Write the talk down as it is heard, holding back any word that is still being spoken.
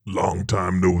Long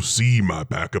time no see, my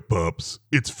pack of pups.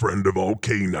 It's friend of all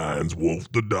canines, Wolf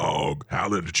the dog,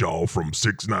 howling at y'all from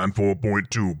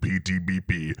 694.2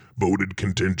 PTBP, voted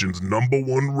Contention's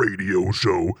 #1 radio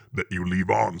show that you leave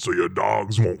on so your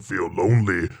dogs won't feel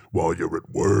lonely while you're at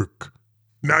work.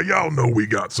 Now y'all know we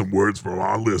got some words from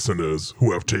our listeners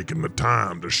who have taken the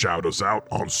time to shout us out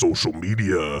on social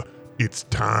media. It's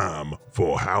time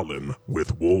for Howlin'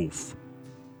 with Wolf.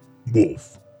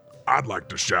 Wolf, I'd like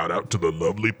to shout out to the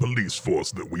lovely police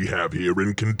force that we have here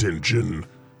in Contention.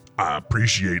 I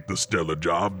appreciate the stellar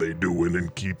job they doing in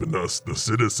keeping us, the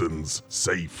citizens,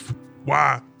 safe.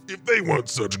 Why, if they weren't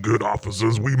such good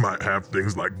officers, we might have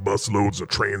things like busloads of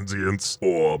transients,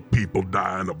 or people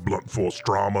dying of blunt force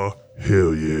trauma.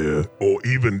 Hell yeah. Or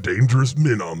even dangerous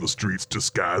men on the streets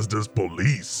disguised as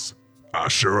police. I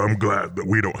sure am glad that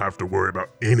we don't have to worry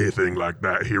about anything like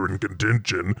that here in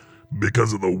Contention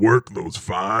because of the work those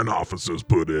fine officers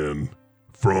put in.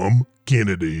 From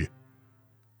Kennedy.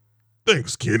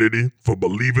 Thanks, Kennedy, for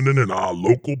believing in our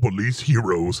local police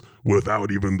heroes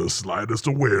without even the slightest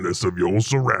awareness of your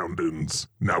surroundings.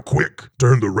 Now quick,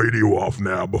 turn the radio off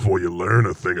now before you learn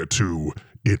a thing or two.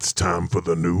 It's time for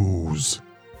the news.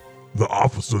 The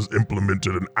officers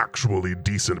implemented an actually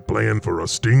decent plan for a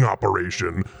sting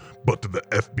operation, but the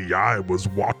FBI was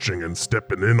watching and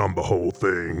stepping in on the whole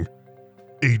thing.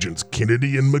 Agents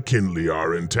Kennedy and McKinley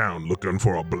are in town looking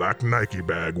for a black Nike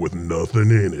bag with nothing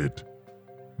in it.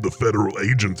 The federal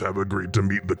agents have agreed to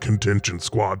meet the Contention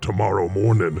squad tomorrow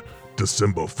morning,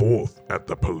 December 4th, at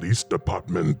the police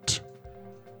department.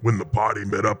 When the party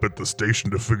met up at the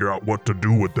station to figure out what to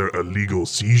do with their illegal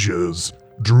seizures,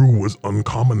 Drew was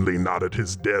uncommonly not at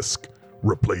his desk,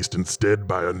 replaced instead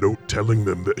by a note telling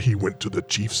them that he went to the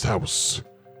chief's house.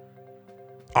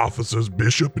 Officers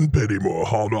Bishop and Pettymore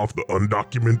hauled off the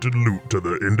undocumented loot to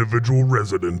their individual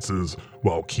residences,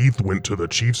 while Keith went to the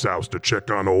chief's house to check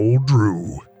on old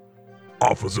Drew.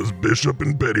 Officers Bishop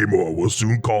and Pettymore were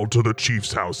soon called to the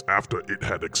chief's house after it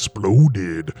had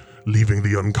exploded, leaving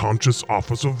the unconscious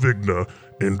Officer Vigna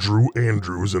and Drew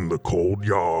Andrews in the cold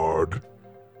yard.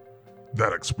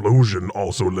 That explosion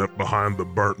also left behind the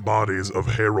burnt bodies of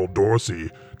Harold Dorsey,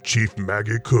 Chief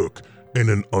Maggie Cook, and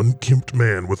an unkempt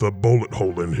man with a bullet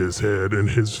hole in his head and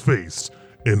his face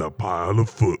in a pile of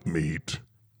foot meat.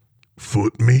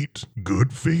 Foot meat?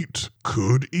 Good feet?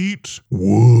 Could eat?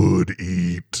 Would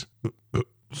eat.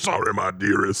 Sorry, my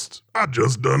dearest. I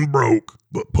just done broke,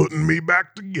 but putting me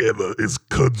back together is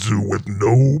kudzu with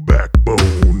no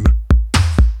backbone.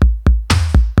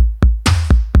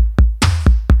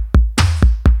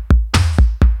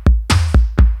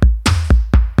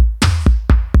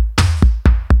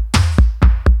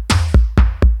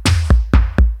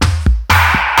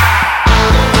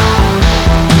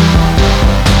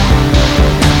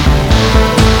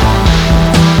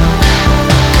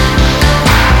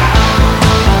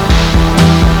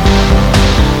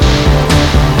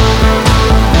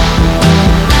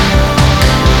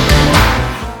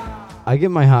 I get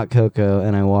my hot cocoa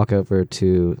and I walk over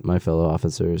to my fellow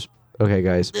officers. Okay,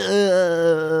 guys.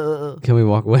 Can we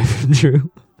walk away from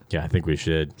Drew? Yeah, I think we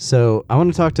should. So I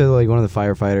want to talk to one of the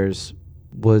firefighters.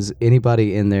 Was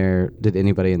anybody in there? Did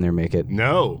anybody in there make it?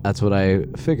 No. That's what I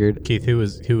figured. Keith, who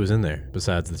was in there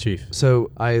besides the chief?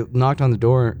 So I knocked on the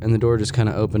door and the door just kind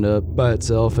of opened up by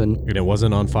itself and it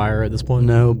wasn't on fire at this point?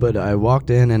 No, but I walked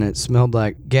in and it smelled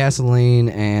like gasoline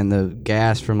and the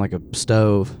gas from like a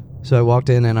stove. So I walked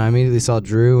in and I immediately saw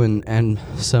Drew and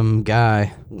some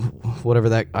guy,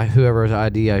 whoever's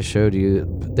ID I showed you,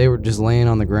 they were just laying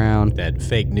on the ground. That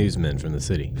fake newsman from the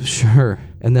city. Sure.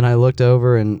 And then I looked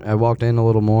over and I walked in a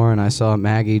little more and I saw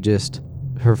Maggie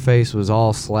her face was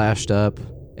all slashed up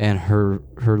and her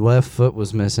left foot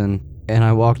was missing. And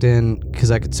I walked in because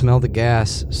I could smell the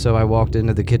gas, so I walked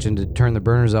into the kitchen to turn the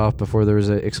burners off before there was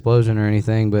an explosion or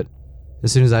anything, but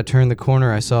as soon as I turned the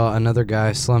corner, I saw another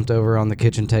guy slumped over on the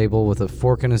kitchen table with a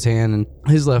fork in his hand, and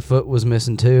his left foot was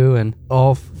missing too, and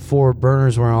all 4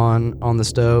 burners were on the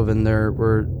stove, and there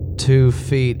were 2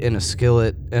 feet in a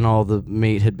skillet, and all the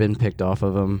meat had been picked off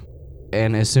of them.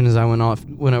 And as soon as I went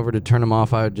over to turn them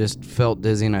off, I just felt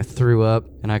dizzy, and I threw up,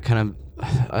 and I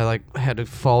had to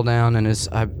fall down, and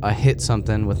I hit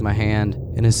something with my hand,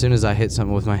 and as soon as I hit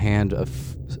something with my hand,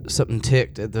 something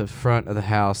ticked at the front of the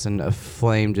house and a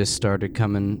flame just started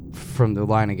coming from the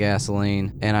line of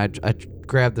gasoline, and I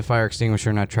grabbed the fire extinguisher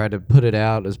and I tried to put it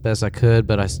out as best I could,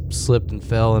 but I slipped and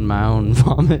fell in my own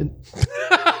vomit.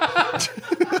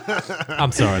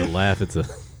 I'm sorry to laugh. It's a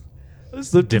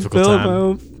fell difficult time. in my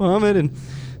own vomit,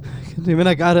 and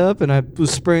I got up and I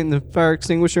was spraying the fire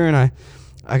extinguisher and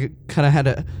I I kind of had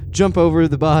to jump over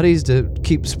the bodies to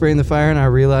keep spraying the fire, and I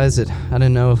realized that I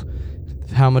didn't know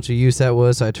how much of use that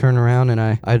was. So I turned around and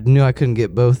I knew I couldn't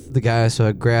get both the guys, so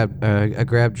I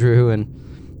grabbed Drew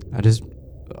and I just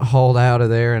hauled out of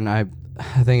there. And I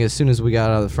think as soon as we got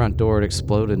out of the front door, it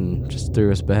exploded and just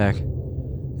threw us back.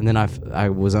 And then I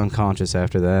was unconscious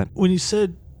after that. When you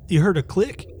said you heard a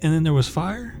click and then there was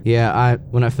fire? Yeah,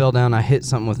 when I fell down, I hit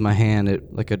something with my hand,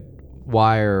 like a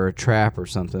wire or a trap or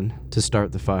something, to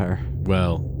start the fire.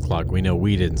 Well, Clock, we know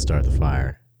we didn't start the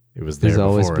fire. It was there It's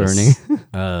always before us. burning.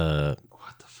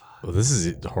 What the fuck? Well, this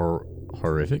is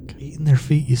horrific. Eating their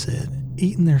feet, you said.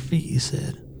 Eating their feet, you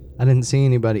said. I didn't see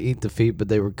anybody eat the feet, but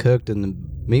they were cooked and the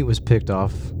meat was picked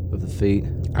off of the feet.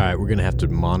 All right, we're going to have to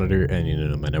monitor, and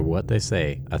no matter what they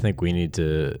say, I think we need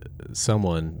to,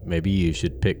 maybe you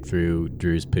should pick through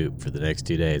Drew's poop for the next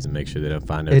 2 days and make sure they don't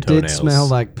find no It toenails. did smell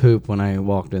like poop when I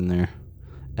walked in there.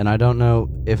 And I don't know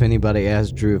if anybody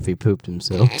asked Drew if he pooped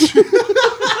himself.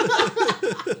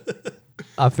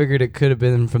 I figured it could have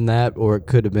been from that, or it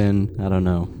could have been, I don't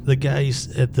know. The guy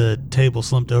at the table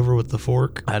slumped over with the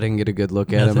fork. I didn't get a good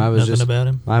look at him. I was nothing just about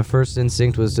him. My first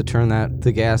instinct was to turn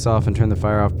the gas off and turn the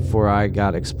fire off before I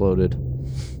got exploded.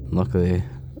 Luckily,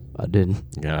 I didn't.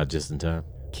 Yeah, just in time.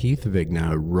 Keith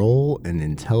Vigna, roll an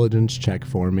intelligence check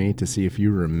for me to see if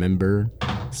you remember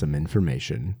some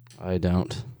information. I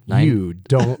don't. You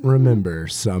don't remember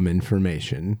some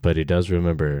information. But he does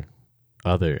remember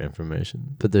other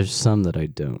information. But there's some that I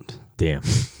don't. Damn.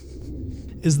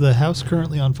 Is the house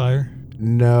currently on fire?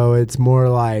 No, it's more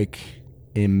like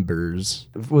embers.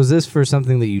 Was this for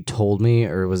something that you told me,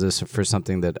 or was this for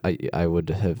something that I would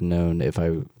have known if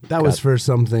I... That was for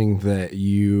something that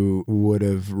you would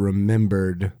have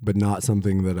remembered, but not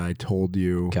something that I told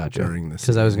you during this.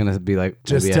 Because I was going to be like...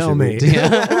 Just maybe I tell should me.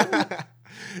 Yeah.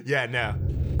 Yeah, no.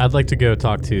 I'd like to go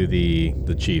talk to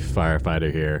the chief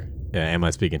firefighter here. Yeah, am I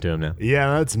speaking to him now?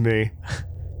 Yeah, that's me.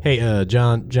 Hey,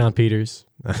 John Peters.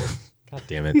 God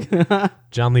damn it.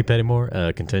 John Lee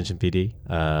Pettymore, Contention PD.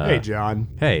 Hey, John.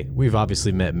 Hey, we've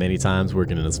obviously met many times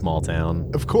working in a small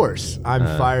town. Of course. I'm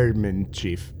fireman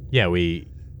chief. Yeah,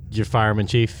 you're fireman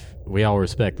chief. We all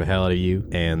respect the hell out of you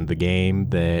and the game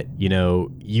that,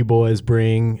 you boys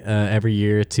bring every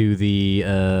year to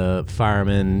the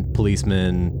fireman,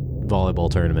 policeman, volleyball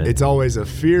tournament. It's always a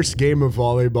fierce game of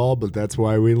volleyball, but that's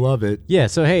why we love it. Yeah,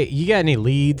 so hey, you got any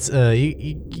leads?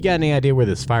 You got any idea where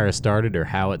this fire started or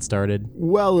how it started?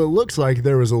 Well, it looks like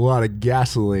there was a lot of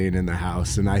gasoline in the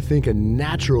house, and I think a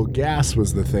natural gas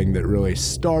was the thing that really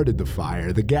started the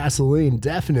fire. The gasoline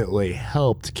definitely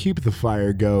helped keep the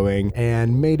fire going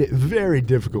and made it very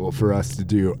difficult for us to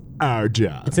do our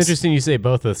jobs. It's interesting you say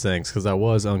both those things because I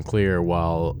was unclear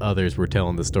while others were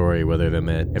telling the story whether they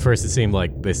meant. At first, it seemed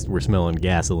like they were smelling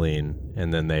gasoline,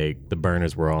 and then the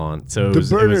burners were on. So the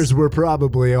burners were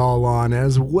probably all on,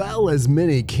 as well as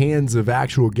many cans of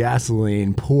actual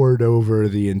gasoline poured over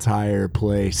the entire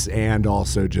place, and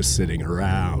also just sitting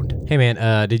around. Hey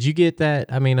man, did you get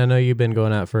that? I mean, I know you've been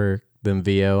going out for them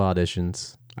VO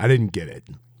auditions. I didn't get it.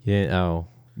 Yeah. Oh.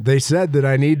 They said that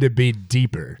I need to be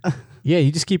deeper. Yeah,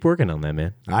 you just keep working on that,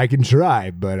 man. I can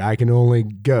try, but I can only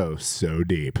go so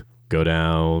deep. Go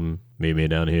down. Meet me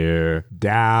down here.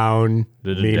 Down.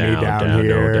 Meet me down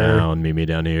here. No, down. Meet me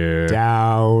down here.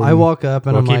 Down. I walk up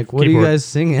and Well, I'm keep- like, what are keep you work- guys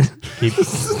singing? Keep,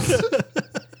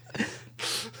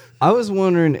 I was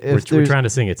wondering if we're there's... trying to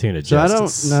sing a tune of So I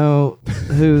justice. don't know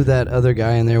who that other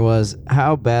guy in there was.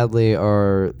 How badly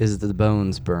is the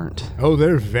bones burnt? Oh,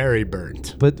 they're very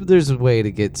burnt. But there's a way to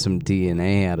get some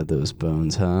DNA out of those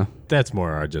bones, huh? That's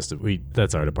more our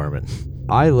that's our department.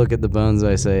 I look at the bones,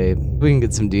 I say, we can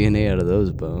get some DNA out of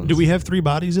those bones. Do we have 3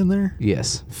 bodies in there?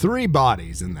 Yes. 3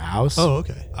 bodies in the house. Oh,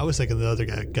 okay. I was thinking the other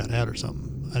guy got out or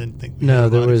something. I didn't think. we No, had a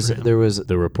there body was for him. there was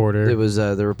The reporter. it was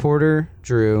the reporter,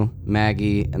 Drew,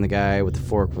 Maggie, and the guy with the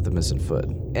fork with the missing foot.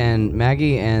 And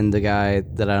Maggie and the guy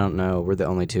that I don't know were the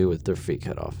only 2 with their feet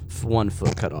cut off. 1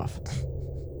 foot cut off.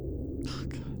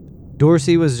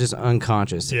 Dorsey was just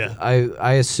unconscious. Yeah.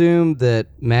 I assumed that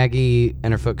Maggie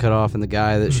and her foot cut off and the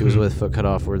guy that she was Mm-hmm. with foot cut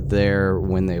off were there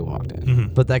when they walked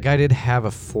in. But that guy did have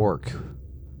a fork,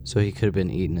 so he could have been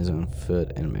eating his own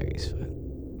foot and Maggie's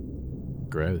foot.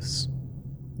 Gross.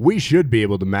 We should be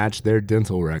able to match their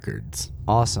dental records.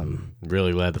 Awesome.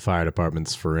 Really glad the fire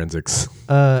department's forensics.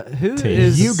 Who Team.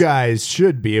 is... You guys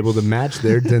should be able to match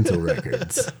their dental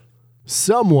records.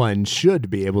 Someone should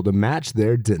be able to match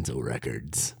their dental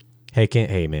records.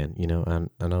 Hey man,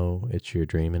 I know it's your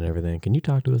dream and everything. Can you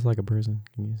talk to us like a person?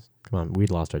 Come on, we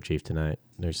lost our chief tonight.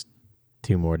 There's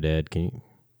 2 more dead. Can you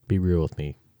be real with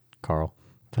me, Carl?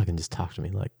 Fucking just talk to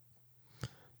me like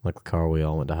the Carl we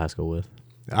all went to high school with.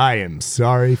 I am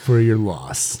sorry for your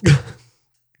loss.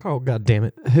 Oh, God damn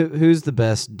it. Who's the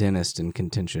best dentist in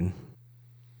contention?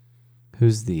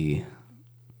 Who's the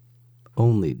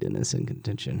only dentist in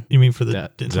contention? You mean for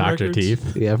the dental Dr. records?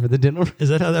 Teeth? Yeah, for the dental. Is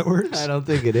that how that works? I don't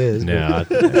think it is. No.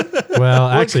 Well,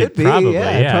 actually, could be. probably. Yeah,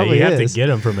 it probably you have is. to get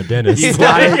them from a dentist. You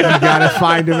gotta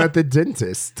find him at the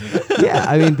dentist. Yeah,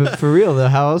 I mean, but for real though,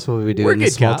 how else would we do We're it in a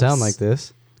good small cops. town like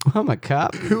this? I'm a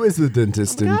cop. Who is the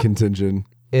dentist in contention?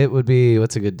 It would be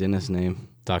what's a good dentist name?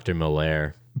 Dr.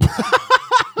 Molaire.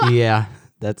 Yeah,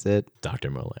 that's it. Dr.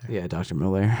 Molaire. Yeah, Dr.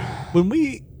 Miller. When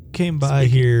we came by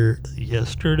here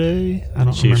yesterday, I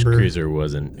don't Chief's remember. Cruiser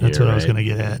wasn't That's here, what I was right? going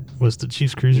to get at. Was the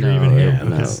Chief's Cruiser even here? yeah,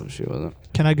 No, Okay. she wasn't.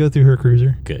 Can I go through her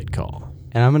cruiser? Good call.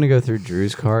 And I'm gonna go through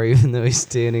Drew's car, even though he's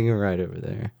standing right over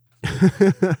there.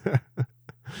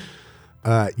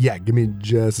 Yeah, give me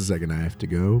just a second. I have to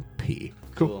go pee.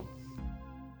 Cool.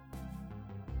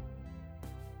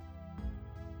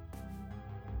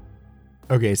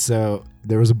 Okay, so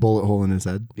there was a bullet hole in his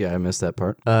head. Yeah, I missed that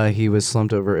part. He was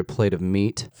slumped over a plate of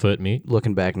meat. Foot meat.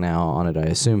 Looking back now on it, I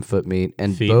assume foot meat,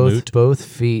 and Feet both moot. both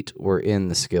feet were in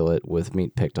the skillet with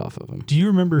meat picked off of them. Do you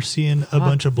remember seeing a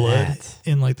bunch of blood that.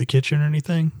 in like the kitchen or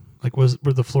anything? Like were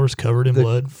the floors covered in The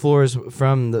blood? floors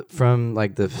from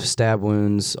like the stab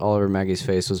wounds all over Maggie's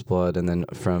face was blood, and then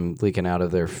from leaking out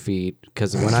of their feet.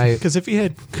 Because when I Because if he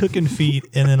had cooking feet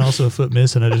and then also a foot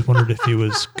missing, I just wondered if he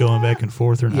was going back and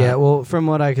forth or not. yeah, well, from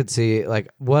what I could see, like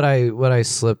what I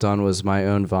slipped on was my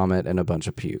own vomit and a bunch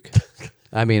of puke.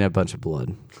 I mean, a bunch of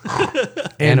blood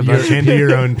And, a bunch of into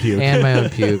your own puke. and my own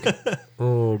puke.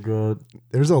 Oh, God.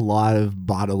 There's a lot of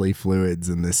bodily fluids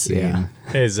in this scene. Yeah.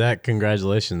 Hey, Zach,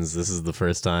 congratulations. This is the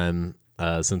first time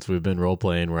since we've been role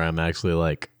playing where I'm actually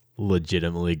like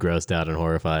legitimately grossed out and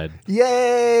horrified.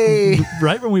 Yay!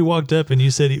 Right when we walked up and you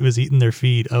said he was eating their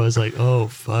feet, I was like, oh,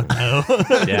 fuck no.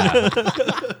 Yeah.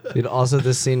 Dude, also,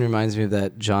 this scene reminds me of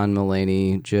that John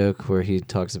Mulaney joke where he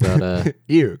talks about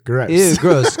Ew, gross. ew,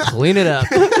 gross, clean it up.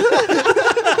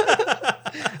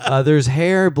 There's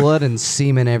hair, blood, and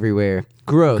semen everywhere.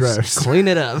 Gross. Clean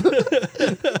it up.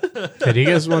 Hey, do you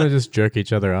guys want to just jerk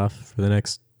each other off for the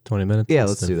next 20 minutes? Yeah,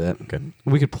 let's do that. Okay.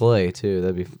 We could play too.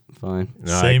 That'd be fine.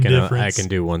 No, Same I difference. can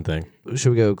do one thing.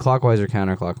 Should we go clockwise or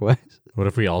counterclockwise? What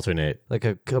if we alternate? Like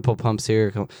a couple pumps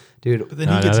here, dude. But then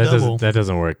he gets that double.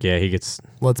 doesn't work. Yeah, he gets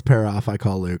Let's pair off. I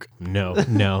call Luke. no.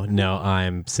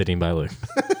 I'm sitting by Luke.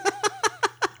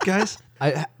 Guys,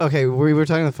 Okay, we were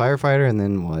talking to the firefighter, and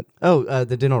then what? Oh,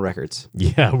 the dental records.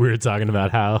 Yeah, we were talking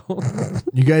about how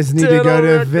You guys need to go Dental to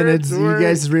records Vintage. You work.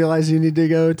 guys realize you need to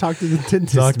go talk to the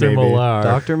dentist. Dr. maybe. Millar.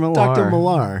 Dr. Millar. Dr.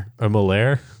 Millar. Or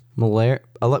Molaire.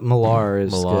 Millar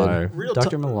is Millar. good. Real Dr.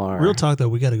 ta- Millar. real talk though,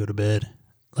 we got to go to bed.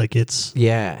 Like it's,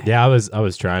 Yeah. Yeah, I was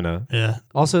trying to. yeah.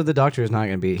 Also, the doctor is not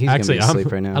going to be. He's Actually, going to be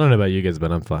asleep right now. I don't know about you guys, but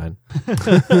I'm fine.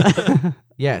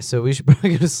 Yeah, so we should probably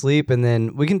go to sleep, and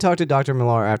then we can talk to Dr.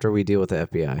 Millar after we deal with the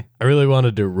FBI. I really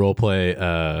wanted to roleplay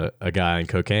a guy on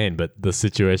cocaine, but the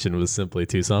situation was simply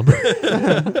too somber. I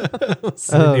didn't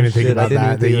Oh, even think shit, I about didn't even that.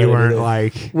 That think you about it weren't either.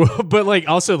 like Well, but like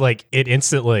also like it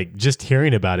instant like just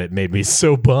hearing about it made me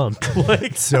so bummed.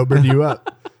 Like sobered you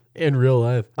up. in real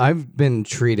life. I've been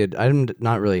treated. I didn't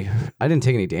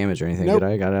take any damage or anything, Nope. did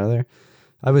I? Got out of there.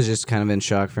 I was just kind of in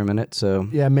shock for a minute, so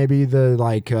Yeah, maybe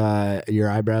the your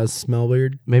eyebrows smell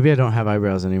weird. maybe I don't have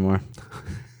eyebrows anymore.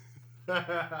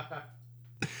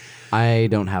 I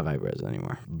don't have eyebrows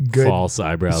anymore. Good, False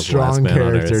eyebrows. last strong man on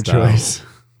character Earth style. choice.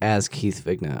 As Keith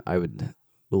Vigna, I would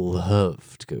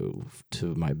love to go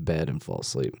to my bed and fall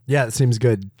asleep. Yeah, it seems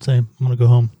good. Same. I'm gonna go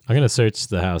home. I'm gonna search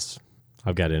the house.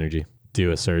 I've got energy.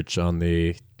 Do a search on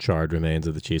the charred remains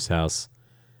of the Chief's house.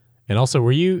 And also,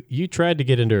 were you tried to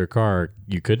get into her car?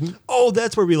 You couldn't? Oh,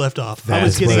 that's where we left off. I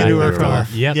was That's getting where into we our left car.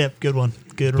 off. Yep. Good one.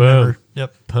 Good Boom. remember.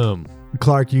 Yep. Boom.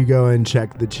 Clark, you go and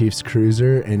check the Chief's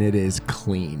cruiser, and it is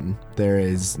clean. There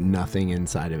is nothing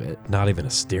inside of it. Not even a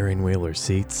steering wheel or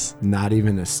seats. Not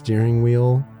even a steering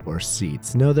wheel or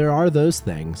seats. No, there are those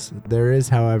things. There is,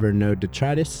 however, no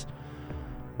detritus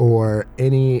or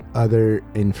any other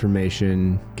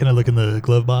information. Can I look in the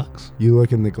glove box? You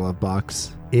look in the glove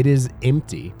box. It is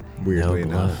empty, weirdly No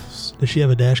enough. gloves. Does she have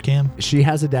a dash cam? She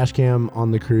has a dash cam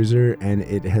on the cruiser, and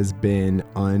it has been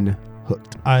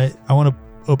unhooked. I want to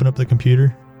open up the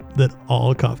computer that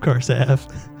all cop cars have.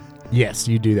 Yes,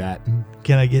 you do that.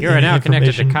 Can I get You are any now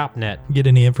connected to information- CopNet. Get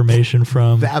any information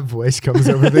from? That voice comes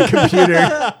over the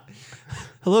computer.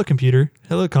 Hello, computer.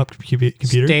 Hello, computer.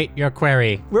 State your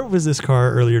query. Where was this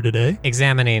car earlier today?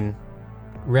 Examining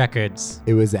records.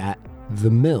 It was at the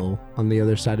mill on the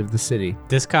other side of the city.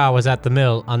 This car was at the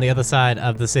mill on the other side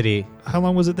of the city. How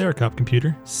long was it there, cop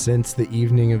computer? Since the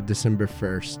evening of December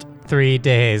 1st. 3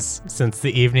 days since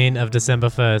the evening of December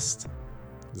 1st.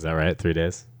 Is that right? 3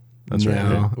 days? That's right.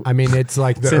 No, I mean it's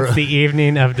like Since the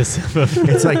evening of December 1st.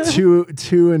 it's like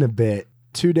two and a bit,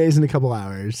 2 days and a couple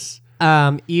hours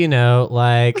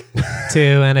Like 2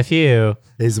 and a few.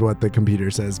 is what the computer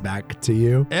says back to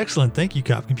you. Excellent. Thank you,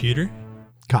 Cop Computer.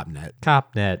 Copnet.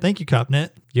 Copnet. Thank you,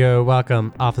 CopNet. You're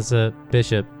welcome, Officer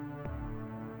Bishop.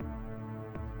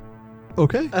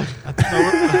 Okay.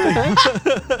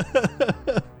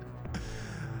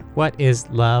 What is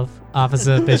love,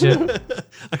 Officer Bishop?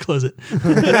 I close it.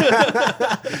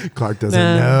 Clark doesn't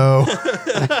know.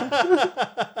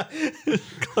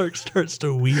 Clark starts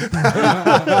to weep.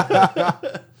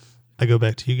 I go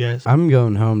back to you guys. I'm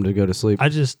going home to go to sleep. I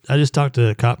just talked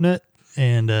to CopNet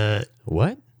and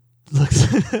What? looks.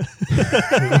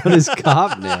 What is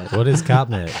CopNet? What is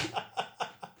Copnet?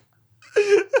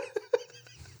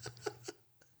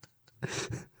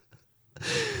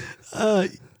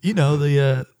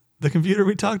 The computer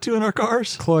we talked to in our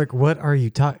cars. Clark, what are you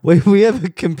talking? Wait, we have a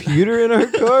computer in our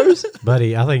cars?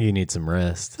 Buddy, I think you need some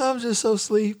rest. I'm just so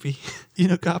sleepy.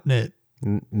 CopNet.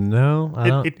 No, I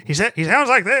don't. He sounds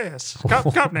like this.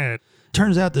 CopNet.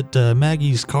 Turns out that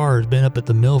Maggie's car has been up at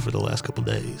the mill for the last couple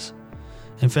days.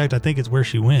 In fact, I think it's where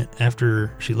she went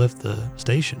after she left the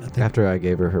station. I think. After I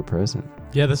gave her her present.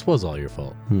 Yeah, this was all your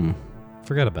fault.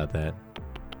 Forgot about that.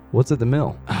 What's at the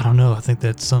mill? I don't know. I think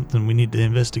that's something we need to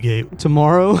investigate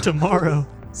Tomorrow? tomorrow.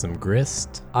 Some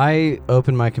grist. I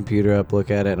open my computer up,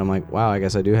 look at it, and I'm like, wow, I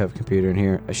guess I do have a computer in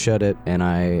here. I shut it, and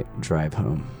I drive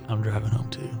home. I'm driving home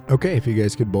too. Okay, if you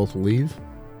guys could both leave.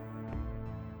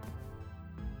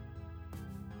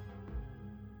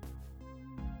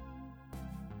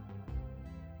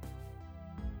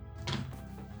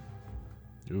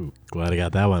 Ooh, glad I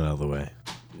got that one out of the way.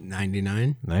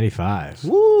 99. 95.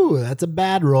 Woo, that's a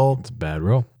bad roll. It's a bad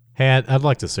roll. Hey, I'd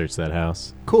like to search that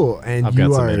house. Cool, and I've you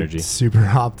got some are energy. super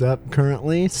hopped up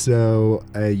currently, so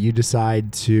you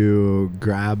decide to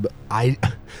grab. I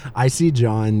see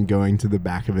John going to the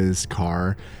back of his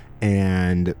car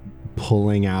and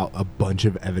pulling out a bunch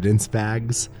of evidence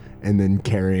bags and then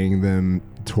carrying them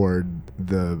toward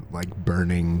the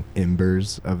burning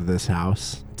embers of this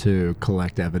house to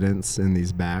collect evidence in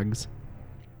these bags.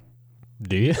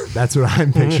 Do you? That's what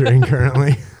I'm picturing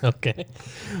currently. Okay.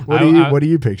 What do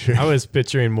you picture? I was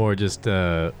picturing more just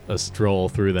a stroll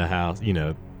through the house,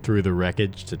 through the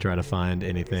wreckage to try to find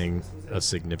anything of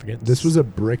significance. This was a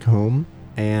brick home,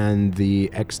 and the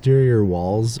exterior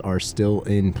walls are still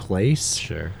in place.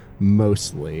 Sure.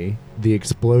 Mostly. The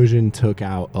explosion took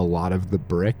out a lot of the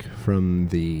brick from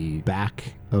the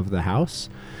back of the house,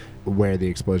 where the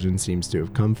explosion seems to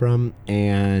have come from,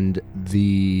 and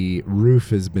the roof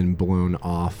has been blown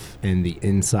off and the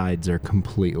insides are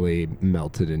completely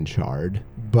melted and charred.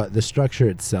 But the structure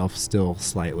itself still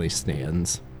slightly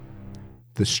stands.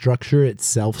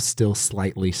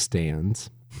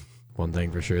 One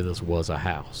thing for sure, this was a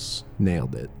house.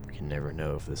 Nailed it. You can never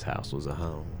know if this house was a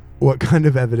home. What kind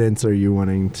of evidence are you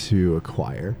wanting to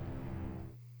acquire?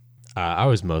 I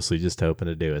was mostly just hoping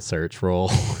to do a search roll.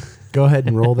 Go ahead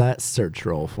and roll that search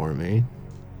roll for me.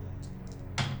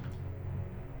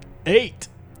 8.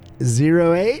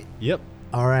 08? Yep.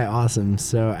 All right, awesome.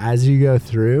 So as you go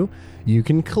through, you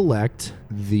can collect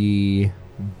the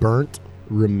burnt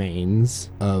remains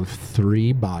of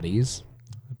 3 bodies.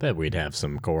 I bet we'd have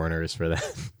some coroners for that.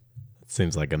 It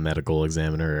seems like a medical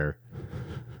examiner.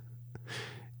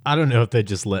 I don't know if they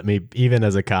just let me, even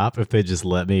as a cop, if they just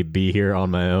let me be here on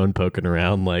my own, poking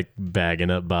around, bagging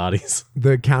up bodies.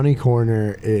 The county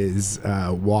coroner is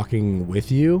walking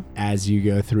with you as you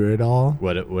go through it all.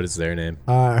 What is their name?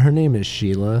 Her name is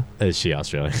Sheila. Is she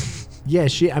Australian? Yeah,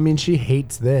 she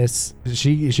hates this.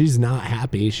 She's not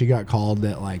happy. She got called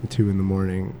at 2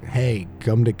 a.m. Hey,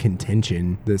 come to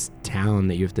Contention, this town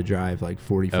that you have to drive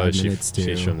 45 minutes to.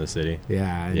 She's from the city.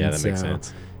 Yeah. Yeah, that makes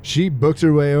sense. She booked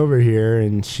her way over here,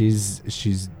 and she's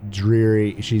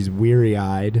dreary. She's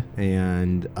weary-eyed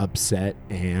and upset,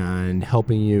 and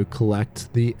helping you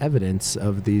collect the evidence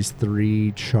of these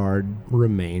 3 charred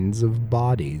remains of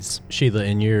bodies. Sheila,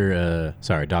 in your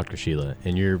Dr. Sheila,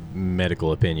 in your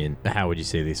medical opinion, how would you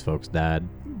say these folks died?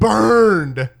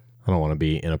 Burned. I don't want to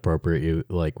be inappropriate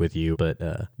with you, but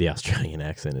the Australian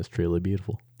accent is truly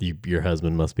beautiful. Your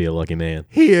husband must be a lucky man.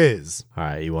 He is. All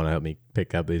right, you want to help me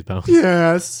pick up these bones?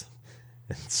 Yes.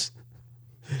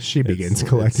 She begins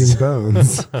collecting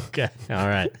bones. Okay, all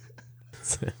right.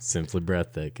 Simply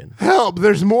breathtaking. Help!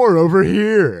 There's more over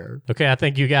here. Okay, I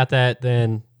think you got that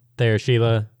then there,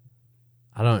 Sheila.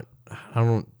 I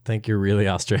don't think you're really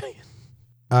Australian.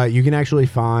 You can actually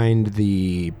find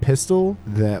the pistol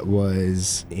that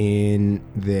was in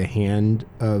the hand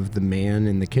of the man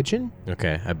in the kitchen.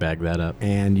 Okay, I bagged that up.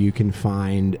 And you can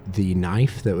find the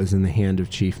knife that was in the hand of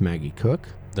Chief Maggie Cook.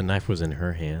 The knife was in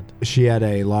her hand. She had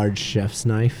a large chef's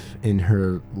knife in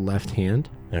her left hand.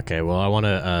 Okay, well, I want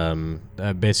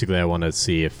to, basically, I want to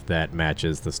see if that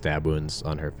matches the stab wounds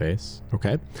on her face.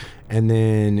 Okay. And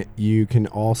then you can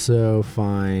also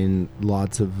find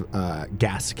lots of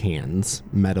gas cans,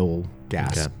 metal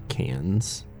gas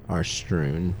cans are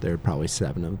strewn. There are probably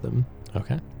 7 of them.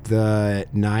 Okay. The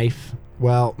knife,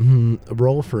 well,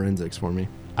 roll forensics for me.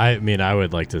 I mean, I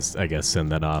would like to, I guess,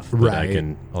 send that off. But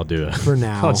Right. I'll do it. For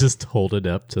now. I'll just hold it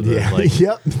up to the,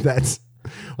 Yep, that's...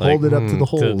 Hold it up to the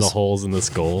holes. To the holes in the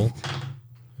skull.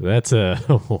 That's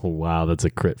wow, that's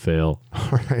a crit fail.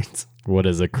 All right. What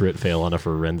does a crit fail on a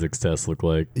forensics test look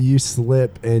like? You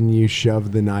slip and you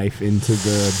shove the knife into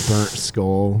the burnt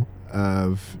skull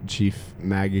of Chief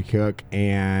Maggie Cook,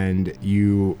 and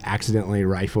you accidentally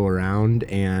rifle around,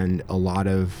 and a lot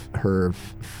of her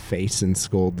face and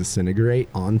skull disintegrate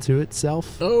onto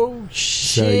itself. Oh, So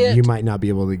shit. you might not be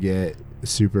able to get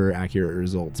super accurate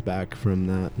results back from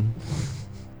that.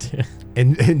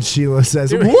 And Sheila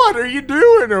says, "What are you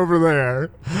doing over there?"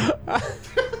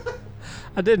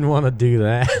 I didn't want to do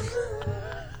that.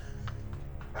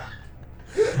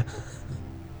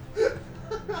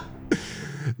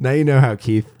 Now you know how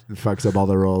Keith fucks up all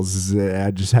the rolls.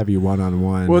 I just have you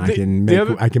one-on-one. Well, I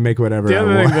can make whatever The I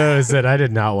other want. thing, though, is that I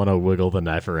did not want to wiggle the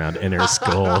knife around in her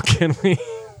skull. Can we?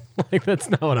 Like, that's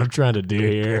not what I'm trying to do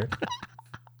here.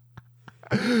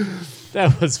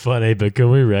 That was funny, but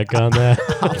can we wreck on that?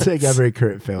 I'll take every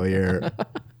crit failure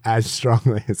as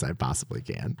strongly as I possibly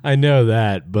can. I know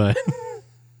that, but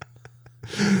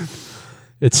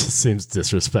it just seems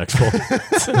disrespectful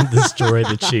to destroy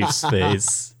the Chief's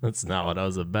face. That's not what I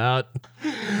was about.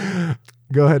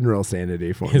 Go ahead and roll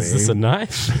sanity for me. Is this a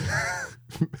knife?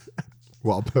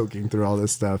 While poking through all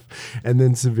this stuff and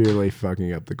then severely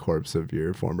fucking up the corpse of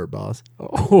your former boss.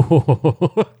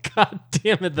 Oh, God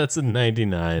damn it. That's a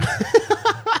 99.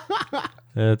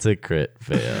 That's a crit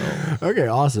fail. Okay,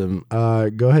 awesome.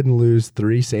 Go ahead and lose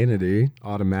 3 sanity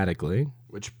automatically,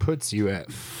 which puts you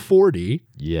at 40.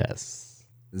 Yes.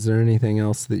 Is there anything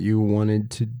else that you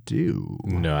wanted to do?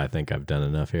 No, I think I've done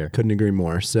enough here. Couldn't agree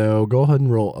more. So go ahead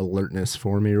and roll alertness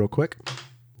for me real quick.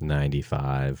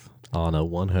 95 on a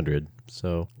 100.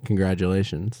 So,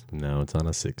 Congratulations. no, it's on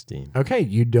a 16. Okay,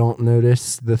 you don't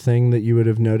notice the thing that you would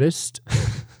have noticed.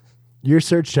 Your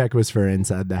search check was for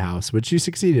inside the house, which you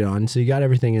succeeded on. So you got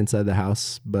everything inside the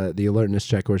house, but the alertness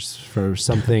check was for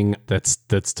something That's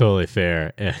totally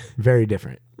fair. very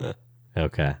different.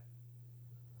 Okay.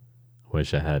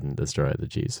 Wish I hadn't destroyed the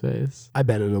Chief's face. I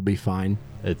bet it'll be fine.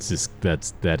 It's just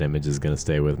that image is gonna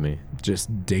stay with me.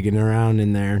 Just digging around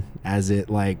in there as it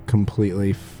like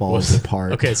completely falls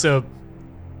apart. Okay, so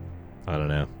I don't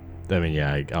know. I mean,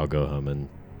 yeah, I'll go home and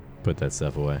put that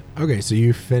stuff away. Okay, so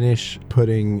you finish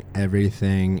putting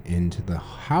everything into the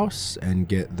house and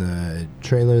get the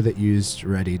trailer that you used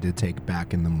ready to take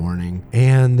back in the morning.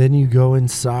 And then you go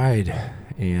inside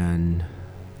and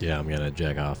Yeah, I'm gonna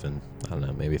jack off and I don't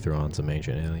know, maybe throw on some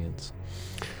Ancient Aliens.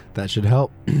 that should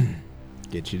help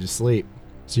get you to sleep.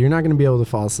 So you're not going to be able to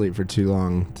fall asleep for too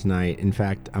long tonight. In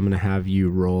fact, I'm going to have you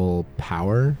roll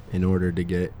power in order to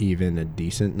get even a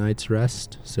decent night's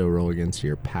rest. So roll against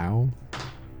your POW.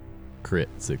 Crit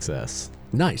success.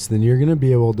 Nice. Then you're going to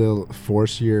be able to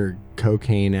force your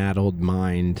cocaine-addled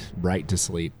mind right to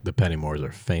sleep. The Pennymores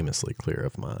are famously clear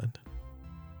of mind.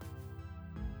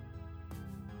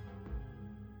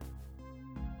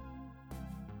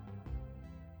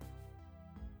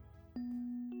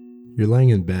 You're laying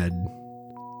in bed.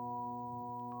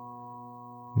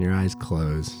 Your eyes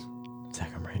close. Zach,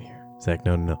 I'm right here. Zach,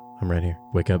 no. I'm right here.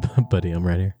 Wake up, buddy. I'm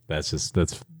right here. That's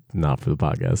not for the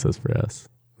podcast. That's for us.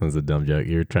 That was a dumb joke.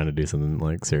 You're trying to do something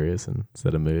like serious and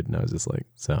set a mood, and I was just like,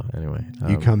 so anyway.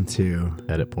 You come to.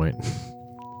 Edit point.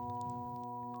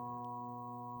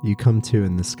 You come to,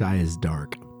 and the sky is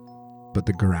dark, but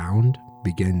the ground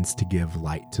begins to give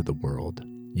light to the world.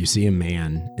 You see a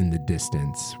man in the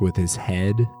distance with his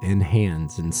head and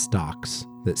hands in stocks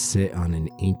that sit on an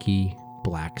inky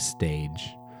black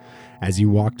stage. As you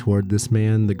walk toward this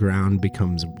man, the ground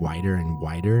becomes whiter and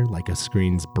whiter, like a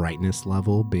screen's brightness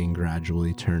level being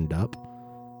gradually turned up.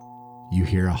 You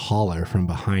hear a holler from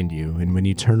behind you, and when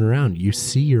you turn around, you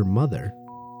see your mother.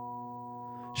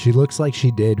 She looks like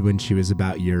she did when she was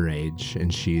about your age,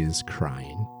 and she is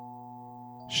crying.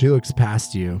 She looks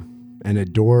past you, and a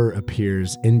door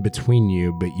appears in between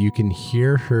you, but you can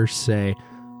hear her say,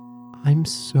 I'm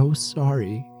so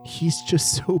sorry. He's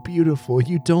just so beautiful.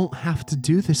 You don't have to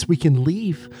do this. We can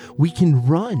leave. We can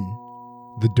run.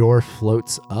 The door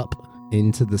floats up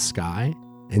into the sky,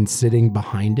 and sitting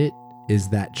behind it is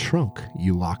that trunk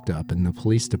you locked up in the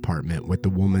police department with the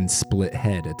woman's split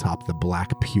head atop the black,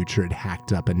 putrid,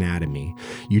 hacked up anatomy.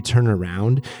 You turn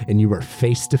around and you are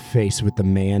face to face with the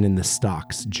man in the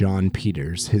stocks, John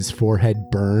Peters, his forehead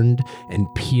burned and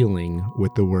peeling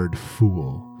with the word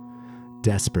fool.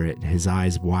 Desperate, his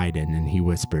eyes widen and he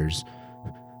whispers,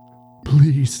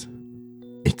 "Please,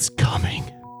 it's coming.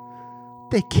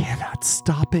 They cannot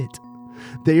stop it.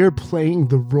 They are playing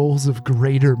the roles of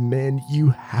greater men.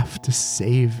 You have to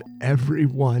save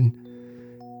everyone.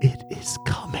 It is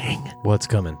coming." What's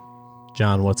coming?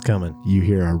 John, what's coming? You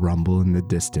hear a rumble in the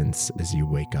distance as you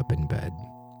wake up in bed.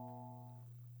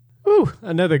 Ooh,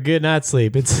 another good night's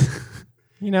sleep. It's,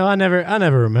 I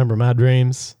never remember my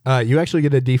dreams. You actually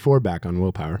get a D4 back on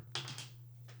willpower.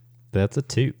 That's a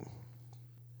 2.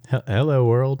 Hello,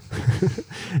 world.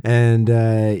 And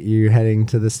you're heading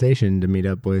to the station to meet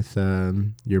up with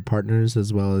your partners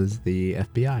as well as the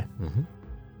FBI. Mm-hmm.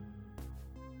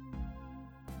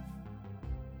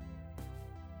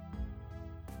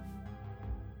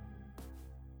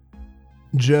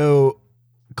 Joe,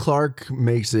 Clark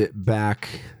makes it back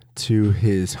to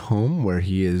his home where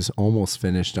he is almost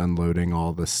finished unloading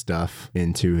all the stuff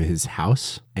into his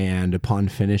house. And upon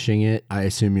finishing it, I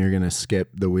assume you're going to skip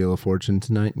the Wheel of Fortune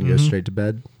tonight and go straight to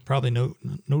bed? Probably no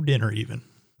dinner even.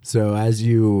 So as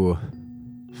you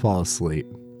fall asleep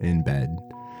in bed,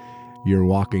 you're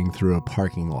walking through a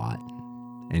parking lot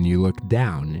and you look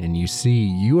down and you see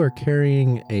you are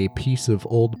carrying a piece of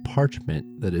old parchment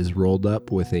that is rolled up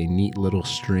with a neat little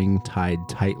string tied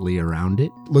tightly around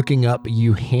it. Looking up,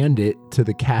 you hand it to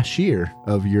the cashier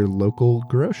of your local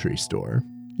grocery store.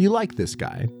 You like this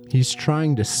guy. He's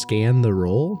trying to scan the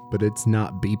roll, but it's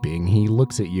not beeping. He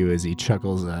looks at you as he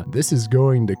chuckles, "This is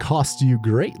going to cost you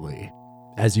greatly."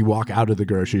 As you walk out of the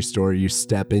grocery store, you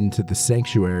step into the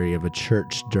sanctuary of a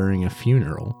church during a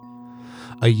funeral.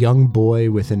 A young boy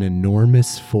with an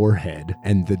enormous forehead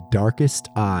and the darkest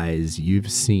eyes you've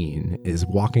seen is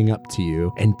walking up to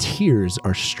you, and tears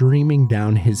are streaming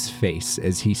down his face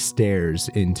as he stares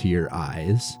into your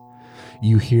eyes.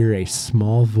 You hear a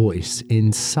small voice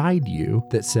inside you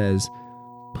that says,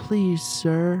 "Please,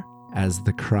 sir," as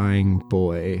the crying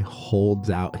boy holds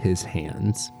out his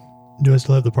hands. Do I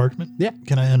still have the parchment? Yeah.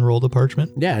 Can I unroll the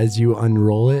parchment? Yeah, as you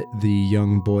unroll it, the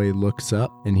young boy looks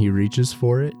up and he reaches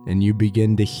for it, and you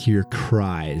begin to hear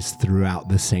cries throughout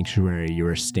the sanctuary you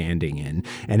are standing in.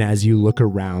 And as you look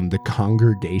around, the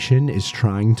congregation is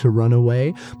trying to run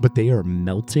away, but they are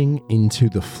melting into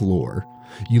the floor.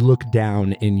 You look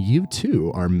down and you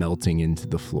too are melting into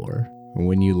the floor. And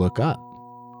when you look up,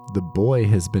 the boy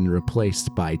has been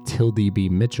replaced by Tildy B.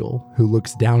 Mitchell, who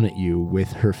looks down at you with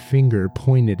her finger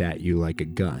pointed at you like a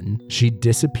gun. She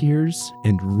disappears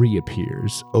and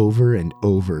reappears over and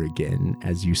over again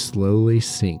as you slowly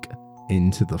sink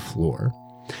into the floor.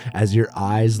 As your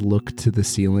eyes look to the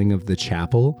ceiling of the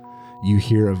chapel, you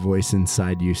hear a voice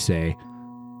inside you say,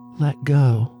 "Let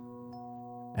go,"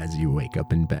 as you wake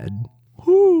up in bed.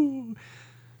 Whoo!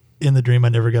 In the dream, I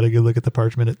never got a good look at the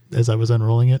parchment as I was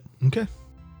unrolling it. Okay.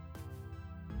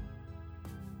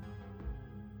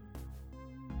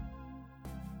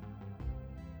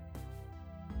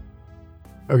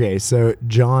 Okay, so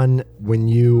John, when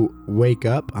you wake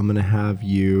up, I'm going to have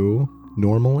you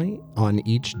normally on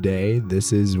each day.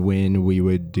 This is when we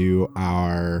would do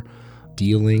our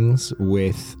dealings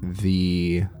with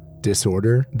the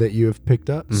disorder that you have picked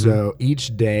up. So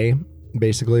each day,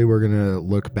 basically, we're going to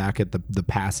look back at the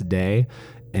past day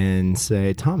and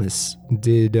say, Thomas,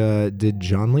 did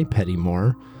John Lee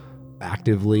Pettymore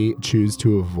actively choose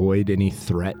to avoid any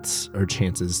threats or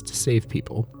chances to save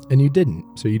people? And you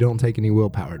didn't, so you don't take any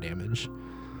willpower damage.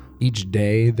 Each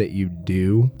day that you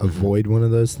do avoid one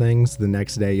of those things, the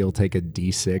next day you'll take a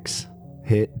D6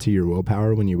 hit to your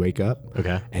willpower when you wake up.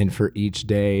 Okay. And for each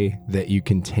day that you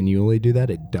continually do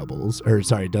that, it doubles. Or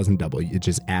sorry, it doesn't double. It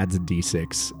just adds a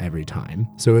D6 every time.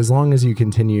 So as long as you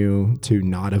continue to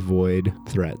not avoid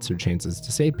threats or chances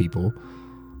to save people,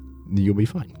 you'll be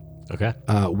fine. Okay.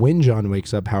 When John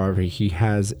wakes up, however, he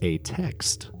has a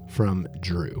text from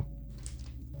Drew.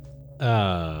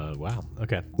 Wow.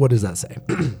 Okay. What does that say?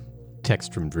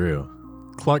 Text from Drew.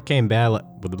 Clark came by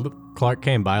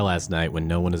last night when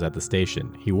no one is at the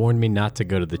station. He warned me not to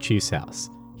go to the chief's house.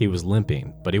 He was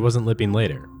limping, but he wasn't limping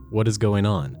later. What is going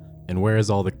on? And where is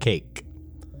all the cake?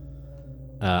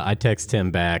 I text him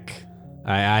back.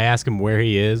 I ask him where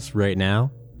he is right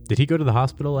now. Did he go to the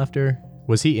hospital after?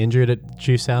 Was he injured at the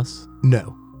chief's house?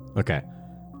 No. Okay.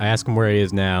 I ask him where he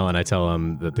is now, and I tell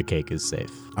him that the cake is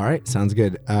safe. All right, sounds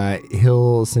good.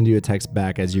 He'll send you a text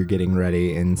back as you're getting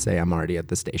ready and say, I'm already at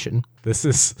the station. This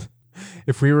is,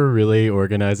 if we were really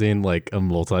organizing like a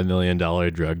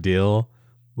multi-million-dollar drug deal,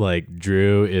 like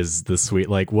Drew is the sweet,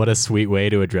 like what a sweet way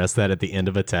to address that at the end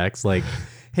of a text. Like,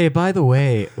 hey, by the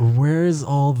way, where's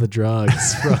all the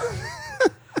drugs from?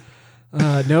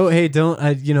 No, hey, don't,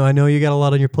 I know you got a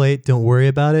lot on your plate. Don't worry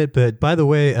about it. But by the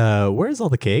way, where's all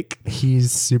the cake?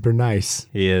 He's super nice.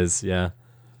 He is, yeah.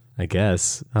 I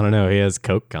guess. I don't know. He has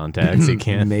Coke contacts. He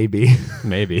can't. Maybe.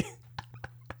 Maybe.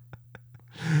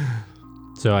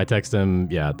 So I text him,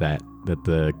 that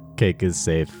the cake is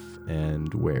safe,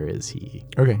 and where is he?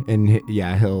 Okay, and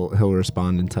he'll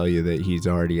respond and tell you that he's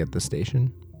already at the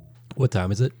station. What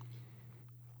time is it?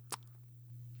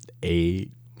 8,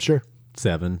 Sure.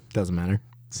 7, Doesn't matter.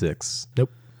 6.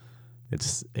 Nope.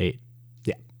 It's 8.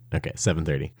 Yeah. Okay,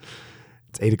 7:30.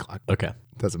 It's 8 o'clock. Okay.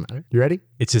 Doesn't matter. You ready?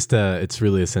 It's just it's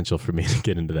really essential for me to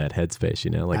get into that headspace,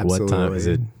 like what time is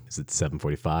it? Absolutely. Is it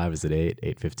 7:45? Is it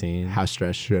 8:15? How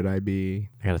stressed should I be?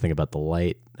 I got to think about the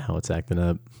light, how it's acting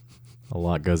up. A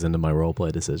lot goes into my role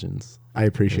play decisions. I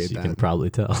appreciate as you that. can probably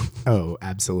tell. Oh,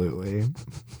 absolutely.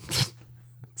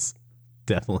 It's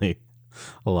definitely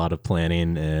a lot of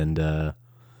planning, and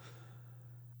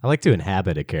I like to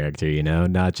inhabit a character,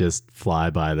 not just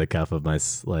fly by the cuff of my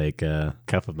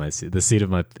the seat of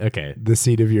my. Okay, The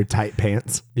seat of your tight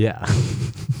pants. yeah.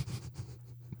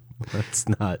 Let's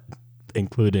not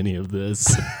include any of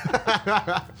this.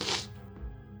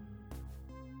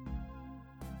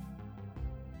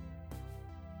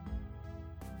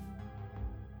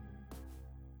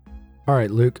 All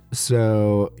right, Luke.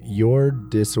 So your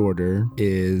disorder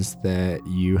is that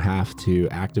you have to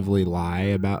actively lie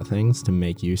about things to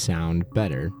make you sound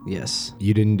better. Yes.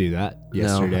 You didn't do that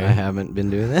yesterday. No, I haven't been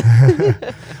doing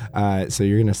that. So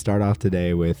you're going to start off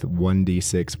today with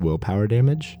 1d6 willpower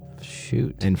damage.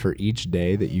 Shoot. And for each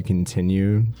day that you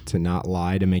continue to not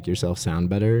lie to make yourself sound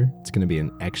better, it's going to be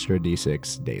an extra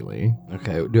d6 daily.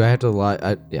 Okay. Do I have to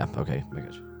lie? Yeah. Okay. I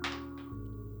got you.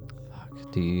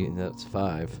 Fuck. That's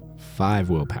 5. 5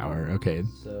 willpower. Okay.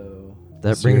 So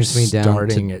that So brings you're me down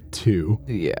starting to at 2.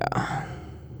 Yeah.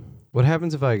 What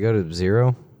happens if I go to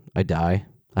 0? I die.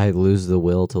 I lose the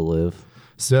will to live.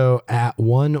 So at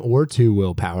 1 or 2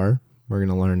 willpower, we're going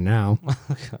to learn now,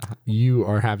 you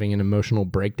are having an emotional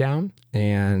breakdown,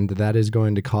 and that is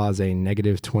going to cause a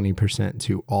negative 20%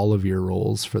 to all of your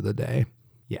rolls for the day.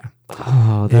 Yeah.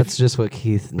 Oh, that's just what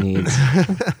Keith needs.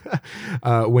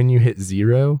 When you hit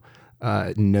 0,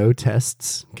 no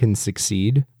tests can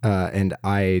succeed, and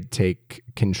I take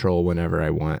control whenever I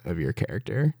want of your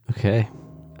character. Okay.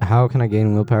 How can I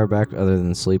gain willpower back other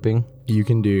than sleeping? You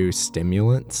can do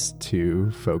stimulants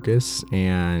to focus,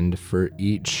 and for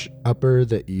each upper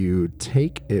that you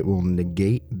take, it will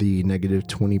negate the negative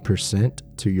 20%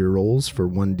 to your rolls for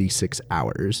 1d6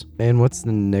 hours. And what's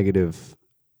the negative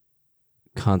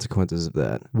consequences of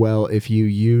that? Well, if you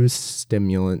use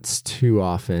stimulants too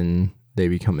often, they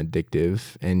become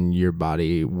addictive, and your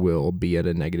body will be at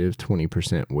a negative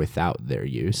 20% without their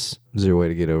use. Is there a way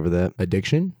to get over that?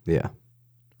 Addiction, Yeah.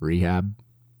 rehab.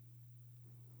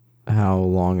 How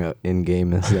long in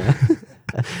game is that?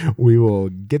 We will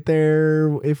get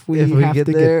there if we have get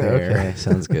to there? get there. Okay,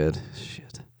 sounds good.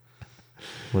 Shit.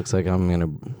 Looks like I'm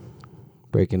gonna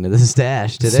break into the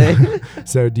stash today.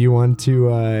 So do you want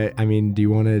to, do you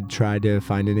want to try to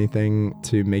find anything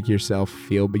to make yourself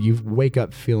feel, but you wake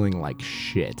up feeling like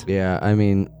shit? Yeah, I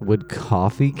mean, would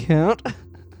coffee count?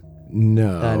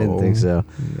 No. I didn't think so.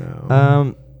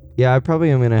 No. Yeah, I probably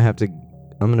am gonna have to.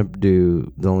 I'm gonna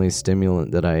do the only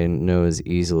stimulant that I know is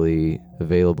easily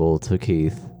available to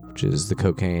Keith, which is the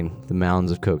cocaine, the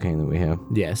mounds of cocaine that we have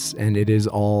Yes, and it is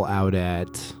all out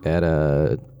at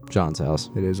John's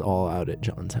house. It is all out at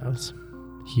John's house.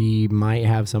 He might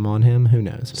have some on him. Who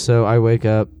knows? So I wake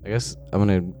up. I guess I'm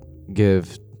gonna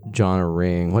give John a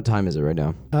ring. What time is it right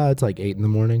now? It's like 8 in the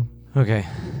morning. Okay.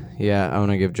 Yeah, I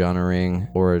want to give John a ring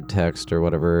or a text or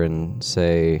whatever and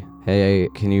say, hey,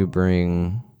 can you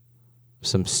bring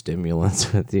some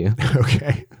stimulants with you?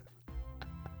 Okay.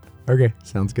 Okay,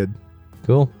 sounds good.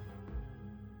 Cool.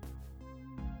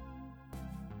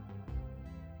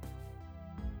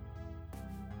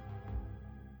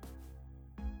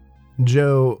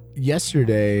 Joe,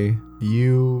 yesterday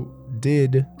you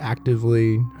did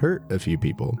actively hurt a few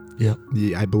people. Yep.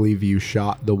 I believe you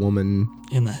shot the woman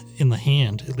In the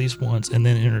hand at least once, and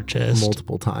then in her chest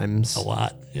multiple times. a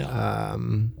lot. Yeah.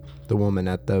 The woman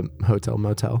at the hotel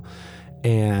motel.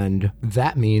 And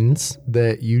that means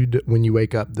that when you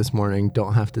wake up this morning,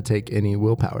 don't have to take any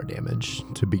willpower damage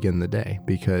to begin the day,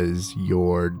 because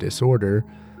your disorder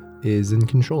is in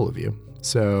control of you.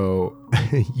 So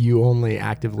you only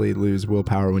actively lose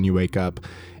willpower when you wake up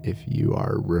if you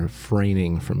are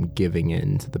refraining from giving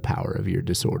in to the power of your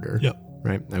disorder. Yep.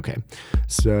 Right? Okay.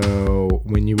 So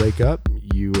when you wake up,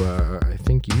 I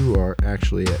think you are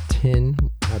actually at 10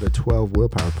 out of 12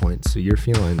 willpower points. So you're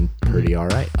feeling pretty all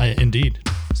right. I indeed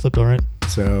slept all right.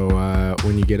 So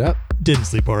when you get up, Didn't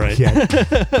sleep all right. yeah,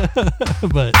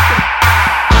 But